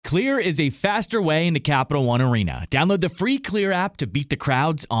Clear is a faster way into Capital One Arena. Download the free Clear app to beat the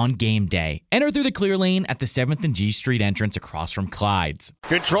crowds on game day. Enter through the Clear lane at the 7th and G Street entrance across from Clyde's.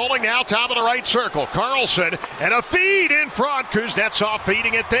 Controlling now, top of the right circle. Carlson, and a feed in front. Kuznetsov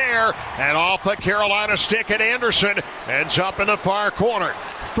feeding it there. And off the Carolina stick, and Anderson ends up in the far corner.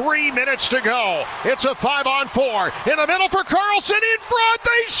 3 minutes to go. It's a 5-on-4. In the middle for Carlson. In front,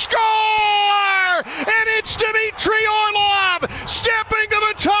 they score! And it's Dmitry Orlov stepping to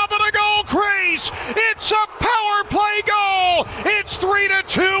the top of the goal crease. It's a power play goal. It's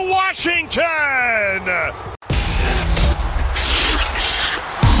 3-2 Washington.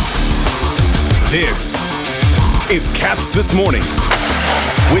 This is Caps This Morning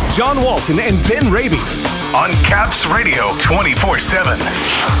with John Walton and Ben Raby on Caps Radio 24/7.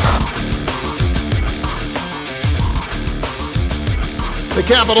 The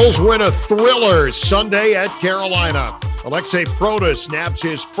Capitals win a thriller Sunday at Carolina. Alexei Protas snaps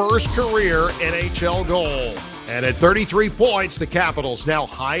his first career NHL goal. And at 33 points, the Capitals now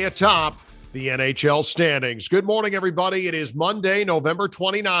high atop the NHL standings. Good morning, everybody. It is Monday, November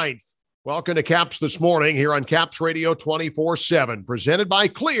 29th. Welcome to Caps This Morning here on Caps Radio 24/7, presented by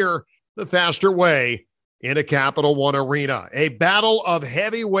Clear, the faster way into Capital One Arena. A battle of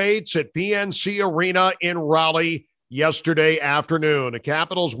heavyweights at PNC Arena in Raleigh yesterday afternoon. The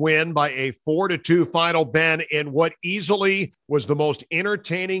Capitals win by a 4-2 final, Ben, in what easily was the most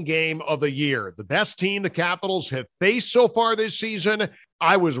entertaining game of the year. The best team the Capitals have faced so far this season.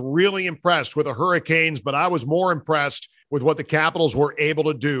 I was really impressed with the Hurricanes, but I was more impressed with what the Capitals were able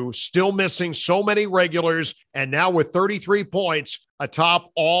to do, still missing so many regulars, and now with 33 points atop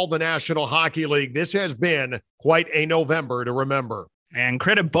all the National Hockey League. This has been quite a November to remember. And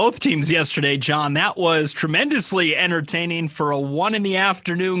credit both teams yesterday, John. That was tremendously entertaining for a 1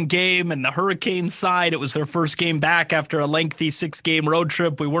 PM game. And the Hurricanes side, it was their first game back after a lengthy 6-game road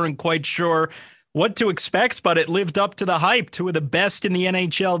trip. We weren't quite sure what to expect, but it lived up to the hype. Two of the best in the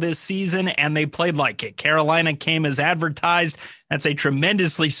NHL this season, and they played like it. Carolina came as advertised. That's a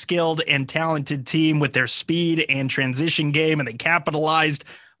tremendously skilled and talented team with their speed and transition game, and they capitalized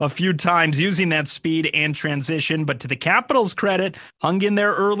a few times using that speed and transition. But to the Capitals' credit, hung in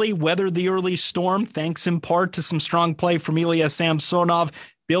there early, weathered the early storm, thanks in part to some strong play from Ilya Samsonov,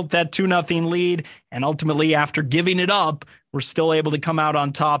 built that 2-0 lead, and ultimately, after giving it up, we're still able to come out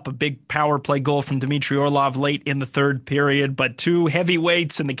on top. A big power play goal from Dmitry Orlov late in the third period. But two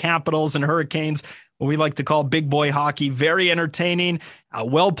heavyweights in the Capitals and Hurricanes, what we like to call big boy hockey, very entertaining, a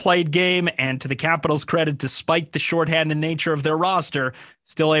well-played game, and to the Capitals' credit, despite the shorthanded nature of their roster,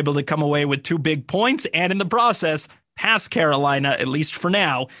 still able to come away with 2 big points, and in the process, pass Carolina, at least for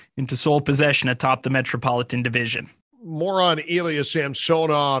now, into sole possession atop the Metropolitan Division. More on Ilya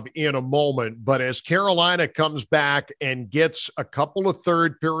Samsonov in a moment, but as Carolina comes back and gets a couple of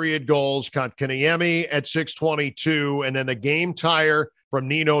third-period goals, Kotkaniemi at 6:22, and then the game tire from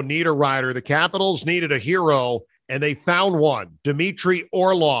Nino Niederreiter, the Capitals needed a hero, and they found one. Dmitry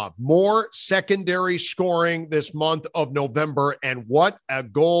Orlov, more secondary scoring this month of November, and what a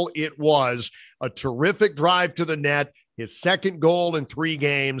goal it was. A terrific drive to the net, his second goal in 3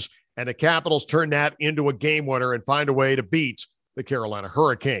 games, and the Capitals turn that into a game winner and find a way to beat the Carolina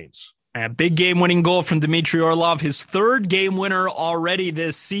Hurricanes. A big game-winning goal from Dmitry Orlov, his third game winner already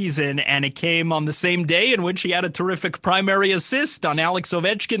this season, and it came on the same day in which he had a terrific primary assist on Alex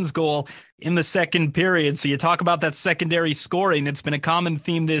Ovechkin's goal in the second period. So you talk about that secondary scoring. It's been a common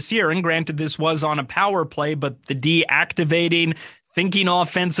theme this year, and granted this was on a power play, but the D activating, thinking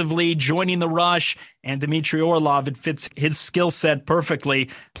offensively, joining the rush, and Dmitry Orlov, it fits his skill set perfectly,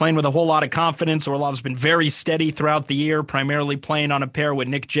 playing with a whole lot of confidence. Orlov's been very steady throughout the year, primarily playing on a pair with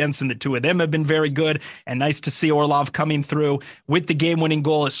Nick Jensen. The two of them have been very good, and nice to see Orlov coming through with the game-winning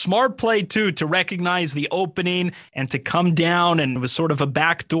goal. A smart play, too, to recognize the opening and to come down, and it was sort of a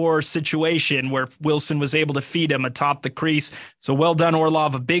backdoor situation where Wilson was able to feed him atop the crease. So well done,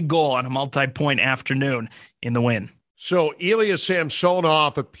 Orlov, a big goal on a multi-point afternoon in the win. So Ilya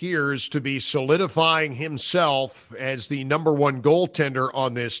Samsonov appears to be solidifying himself as the number one goaltender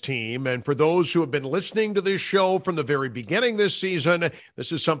on this team. And for those who have been listening to this show from the very beginning this season,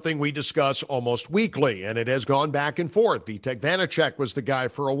 this is something we discuss almost weekly, and it has gone back and forth. Vitek Vanacek was the guy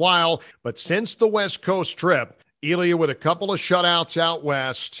for a while, but since the West Coast trip, Ilya with a couple of shutouts out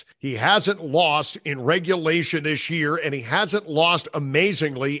west. He hasn't lost in regulation this year, and he hasn't lost,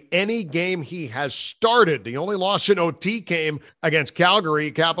 amazingly, any game he has started. The only loss in OT came against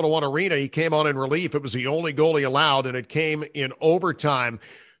Calgary, Capital One Arena. He came on in relief. It was the only goal he allowed, and it came in overtime.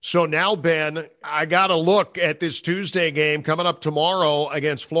 So now, Ben, I got to look at this Tuesday game coming up tomorrow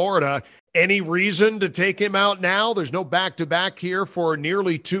against Florida, Any reason to take him out now? There's no back-to-back here for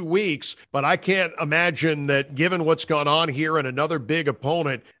nearly 2 weeks, but I can't imagine that given what's gone on here and another big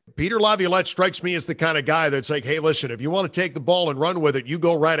opponent, Peter Laviolette strikes me as the kind of guy that's like, hey, listen, if you want to take the ball and run with it, you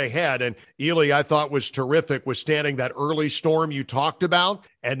go right ahead. And Ely, I thought, was terrific withstanding that early storm you talked about,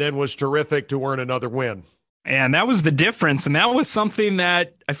 and then was terrific to earn another win. And that was the difference. And that was something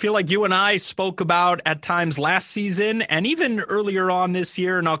that I feel like you and I spoke about at times last season and even earlier on this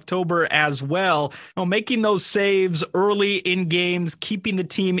year in October as well. Making those saves early in games, keeping the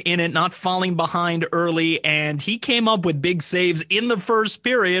team in it, not falling behind early. And he came up with big saves in the first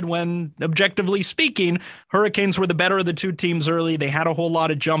period when, objectively speaking, Hurricanes were the better of the two teams early. They had a whole lot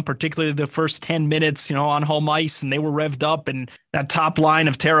of jump, particularly the first 10 minutes, on home ice, and they were revved up. And that top line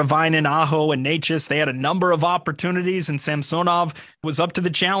of Teravainen, Aho, and Necas, they had a number of opportunities, and Samsonov was up to the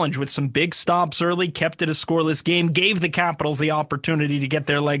challenge with some big stops early, kept it a scoreless game, gave the Capitals the opportunity to get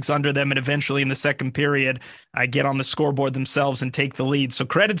their legs under them, and eventually in the second period, get on the scoreboard themselves and take the lead. So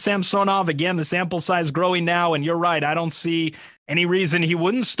credit Samsonov. Again, the sample size growing now, and you're right, I don't see any reason he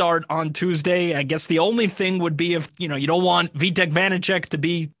wouldn't start on Tuesday. I guess the only thing would be if, you don't want Vitek Vanacek to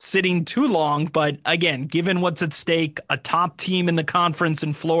be sitting too long. But again, given what's at stake, a top team in the conference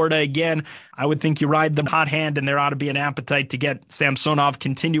in Florida, again, I would think you ride the hot hand, and there ought to be an appetite to get Samsonov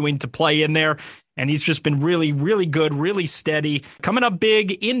continuing to play in there. And he's just been really, really good, really steady, coming up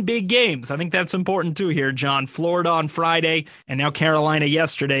big in big games. I think that's important too here, John. Florida on Friday and now Carolina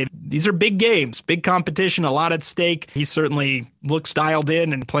yesterday. These are big games, big competition, a lot at stake. He certainly looks dialed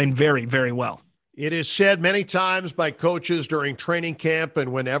in and playing very, very well. It is said many times by coaches during training camp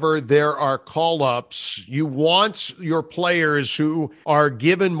and whenever there are call-ups, you want your players who are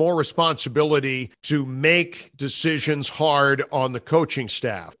given more responsibility to make decisions hard on the coaching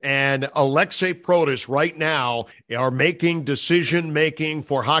staff. And Alexei Protas right now are making decision-making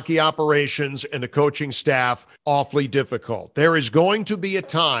for hockey operations and the coaching staff awfully difficult. There is going to be a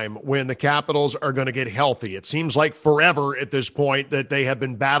time when the Capitals are going to get healthy. It seems like forever at this point that they have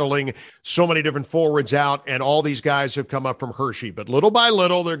been battling so many different forwards out, and all these guys have come up from Hershey. But little by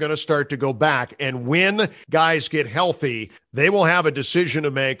little, they're going to start to go back. And when guys get healthy, they will have a decision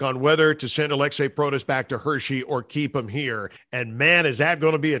to make on whether to send Alexei Protas back to Hershey or keep him here. And man, is that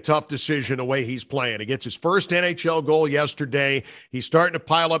going to be a tough decision the way he's playing. He gets his first NHL goal yesterday. He's starting to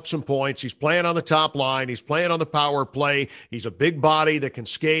pile up some points. He's playing on the top line. He's playing on the power play. He's a big body that can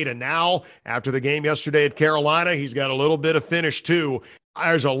skate. And now, after the game yesterday at Carolina, he's got a little bit of finish too.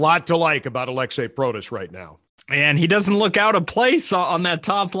 There's a lot to like about Alexei Protas right now. And he doesn't look out of place on that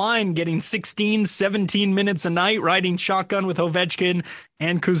top line, getting 16, 17 minutes a night, riding shotgun with Ovechkin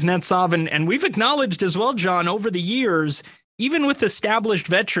and Kuznetsov. And we've acknowledged as well, John, over the years, even with established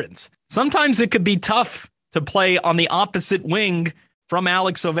veterans, sometimes it could be tough to play on the opposite wing from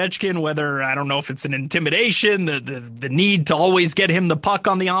Alex Ovechkin, whether, I don't know if it's an intimidation, the need to always get him the puck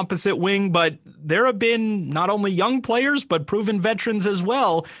on the opposite wing, but there have been not only young players, but proven veterans as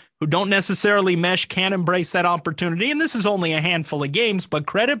well who don't necessarily mesh, can embrace that opportunity. And this is only a handful of games, but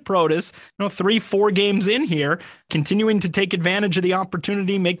credit Protas, 3-4 games in here, continuing to take advantage of the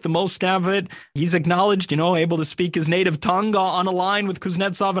opportunity, make the most of it. He's acknowledged, able to speak his native tongue on a line with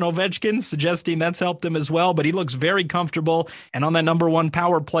Kuznetsov and Ovechkin, suggesting that's helped him as well. But he looks very comfortable and on that number one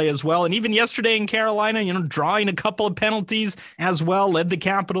power play as well. And even yesterday in Carolina, drawing a couple of penalties as well, led the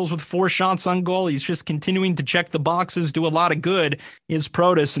Capitals with 4 shots on goal. He's just continuing to check the boxes, do a lot of good, is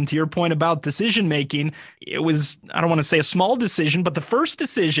Protas. And to your point about decision-making, it was, I don't want to say a small decision, but the first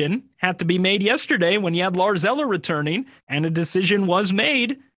decision had to be made yesterday when you had Lars Eller returning, and a decision was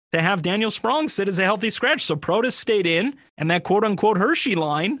made to have Daniel Sprong sit as a healthy scratch. So Protas stayed in, and that quote-unquote Hershey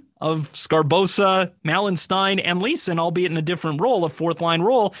line of Scarbosa, Malenstein, and Leeson, albeit in a different role, a fourth-line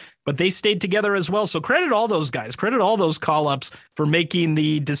role, but they stayed together as well. So credit all those guys, credit all those call-ups for making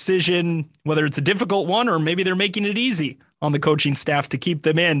the decision, whether it's a difficult one or maybe they're making it easy on the coaching staff to keep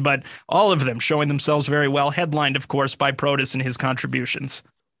them in, but all of them showing themselves very well, headlined, of course, by Protas and his contributions.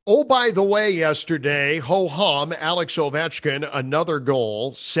 Oh, by the way, yesterday, ho-hum, Alex Ovechkin, another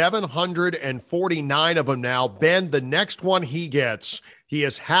goal, 749 of them now. Ben, the next one he gets, he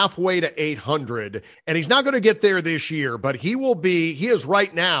is halfway to 800, and he's not going to get there this year, but he is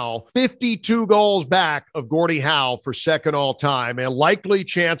right now 52 goals back of Gordie Howe for second all time, a likely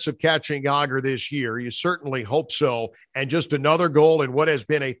chance of catching Yager this year. You certainly hope so. And just another goal in what has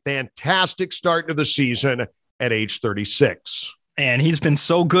been a fantastic start to the season at age 36. And he's been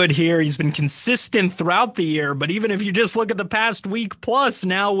so good here. He's been consistent throughout the year. But even if you just look at the past week plus,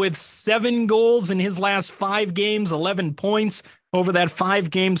 now with 7 goals in his last 5 games, 11 points over that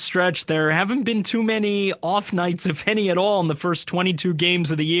 5-game stretch, there haven't been too many off nights, if any at all, in the first 22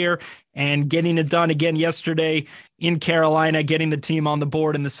 games of the year. And getting it done again yesterday in Carolina, getting the team on the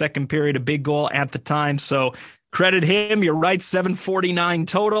board in the second period, a big goal at the time. So credit him. You're right, 749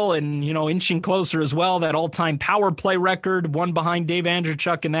 total, and, inching closer as well. That all-time power play record, one behind Dave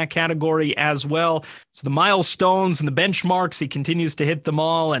Andreychuk in that category as well. So the milestones and the benchmarks, he continues to hit them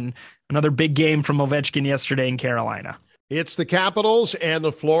all, and another big game from Ovechkin yesterday in Carolina. It's the Capitals and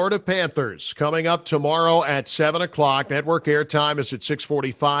the Florida Panthers coming up tomorrow at 7 o'clock. Network airtime is at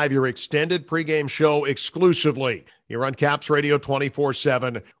 6:45. Your extended pregame show exclusively here on Caps Radio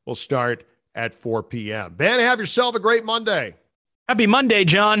 24/7 will start at 4 p.m. Ben, have yourself a great Monday. Happy Monday,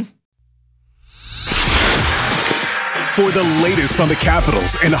 John. For the latest on the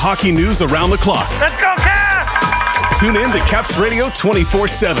Capitals and hockey news around the clock. Let's go, Caps! Tune in to Caps Radio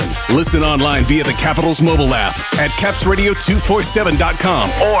 24/7. Listen online via the Capitals mobile app at capsradio247.com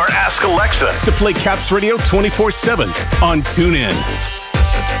Or ask Alexa to play Caps Radio 24/7 on TuneIn.